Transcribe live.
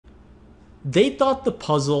They thought the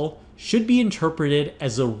puzzle should be interpreted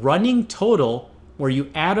as a running total where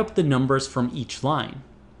you add up the numbers from each line.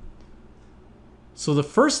 So the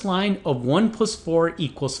first line of 1 plus 4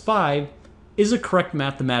 equals 5 is a correct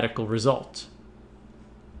mathematical result.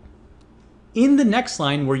 In the next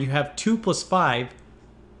line where you have 2 plus 5,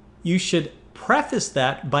 you should preface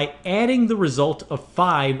that by adding the result of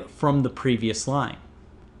 5 from the previous line.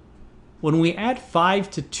 When we add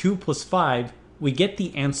 5 to 2 plus 5, we get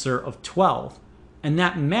the answer of 12, and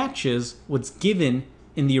that matches what's given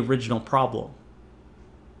in the original problem.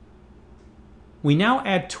 We now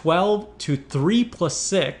add 12 to 3 plus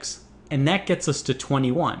 6, and that gets us to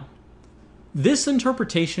 21. This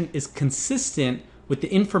interpretation is consistent with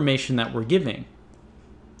the information that we're giving.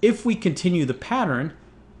 If we continue the pattern,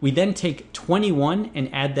 we then take 21 and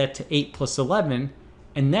add that to 8 plus 11,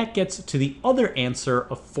 and that gets to the other answer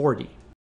of 40.